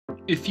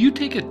If you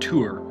take a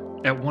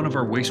tour at one of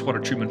our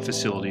wastewater treatment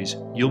facilities,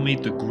 you'll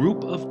meet the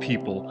group of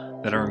people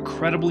that are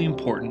incredibly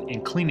important in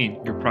cleaning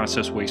your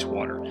processed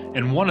wastewater,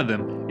 and one of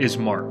them is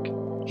Mark.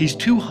 He's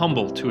too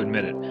humble to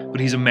admit it,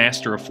 but he's a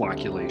master of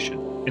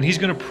flocculation, and he's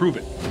going to prove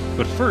it.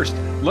 But first,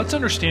 let's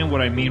understand what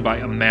I mean by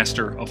a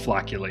master of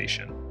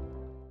flocculation.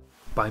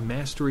 By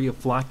mastery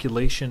of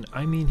flocculation,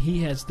 I mean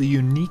he has the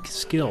unique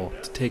skill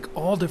to take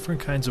all different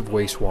kinds of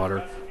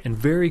wastewater and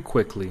very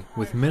quickly,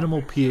 with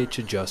minimal pH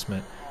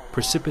adjustment,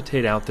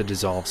 precipitate out the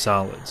dissolved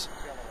solids.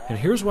 And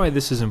here's why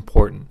this is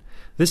important.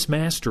 This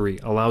mastery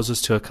allows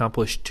us to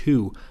accomplish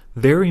two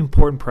very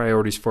important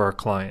priorities for our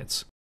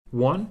clients.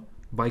 One,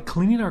 by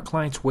cleaning our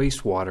clients'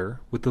 wastewater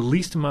with the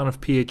least amount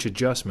of pH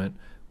adjustment,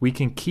 we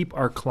can keep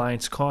our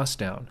clients' costs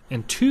down.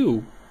 And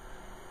two,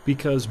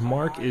 because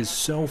Mark is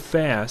so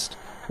fast,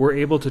 we're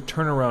able to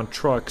turn around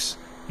trucks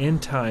in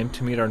time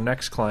to meet our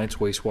next client's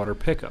wastewater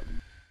pickup.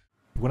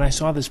 When I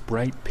saw this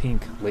bright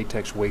pink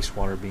latex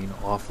wastewater being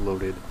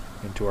offloaded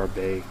into our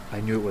bay, I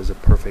knew it was a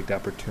perfect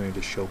opportunity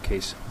to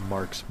showcase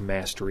Mark's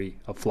mastery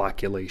of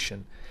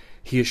flocculation.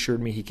 He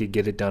assured me he could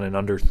get it done in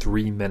under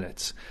 3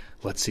 minutes.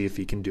 Let's see if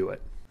he can do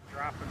it.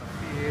 Dropping the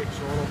pH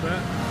a little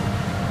bit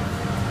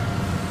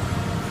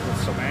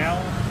with some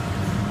Allen.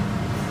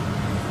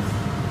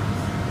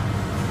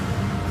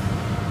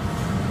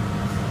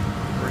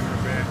 Bring her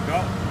back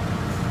up.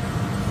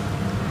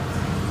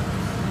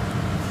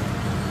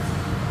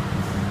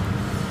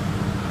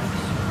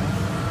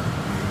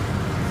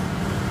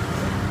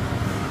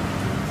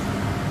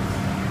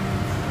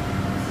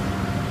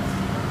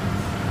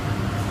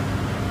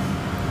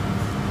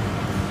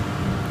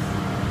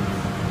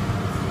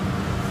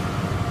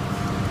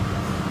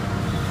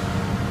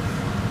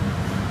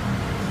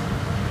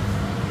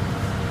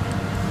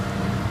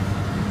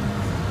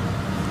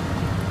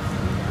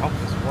 I hope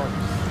this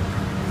works.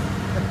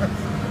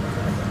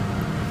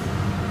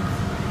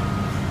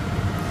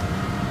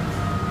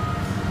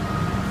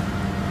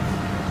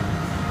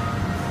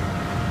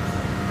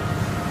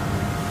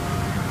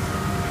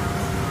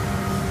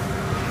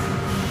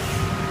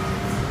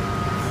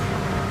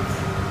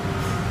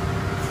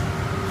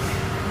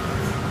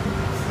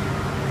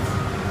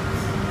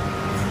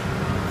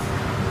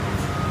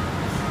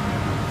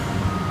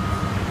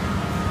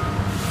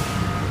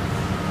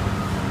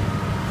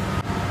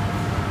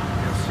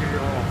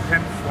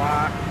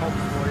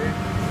 Hopefully, if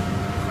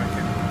I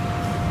can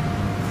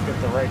get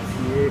the right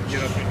pH.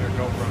 Get up in your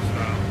GoPro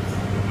style.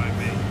 Don't mind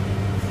me.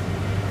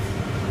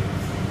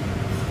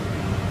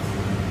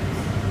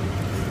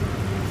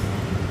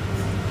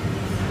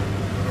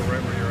 Put it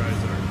right where your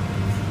eyes are.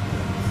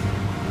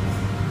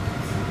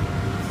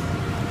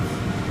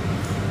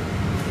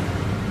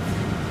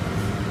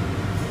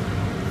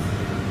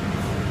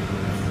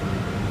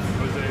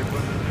 What is that you're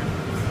putting in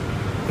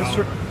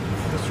there?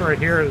 This right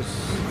here is,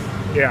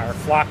 yeah, our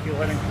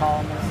flocculating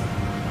polymer.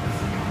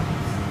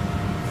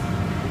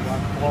 We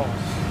got close.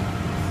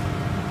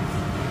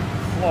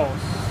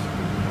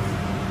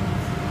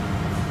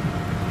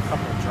 A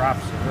couple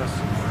drops of this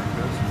and we're in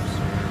business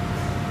here.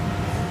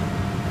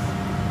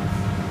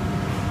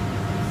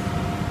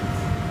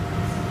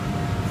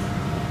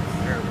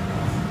 There we go.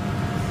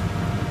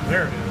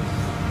 There it is.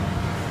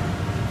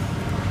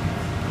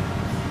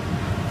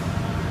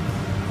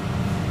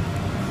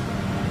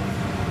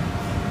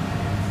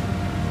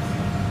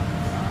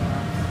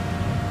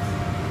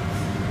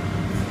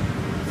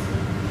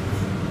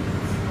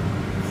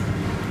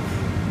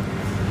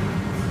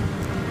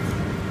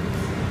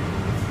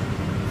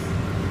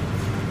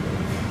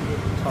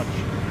 Touch.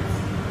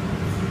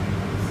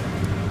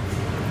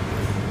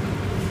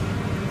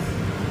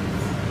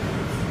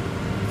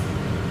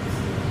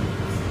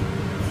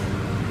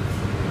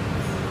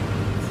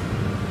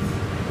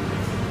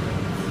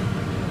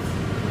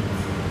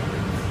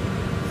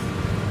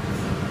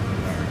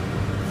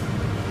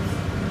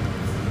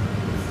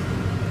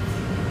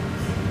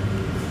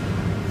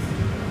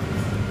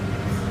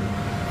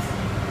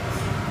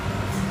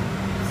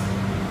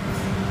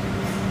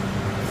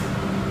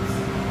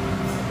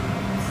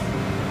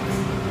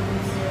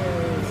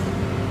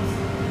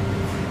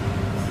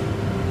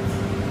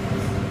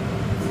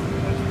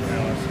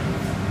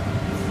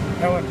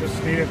 That one just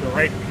needed the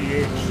right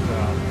pH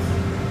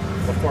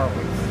before it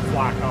would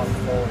flock out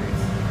fully.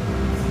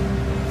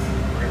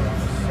 Right around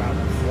the 7,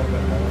 a little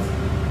bit more.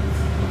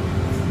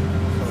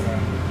 So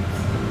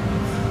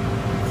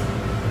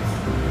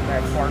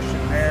that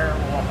portion there,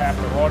 we'll have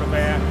to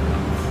rotovap.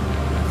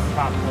 The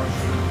top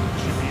portion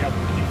should be up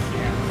to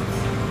decant.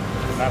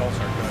 The metal's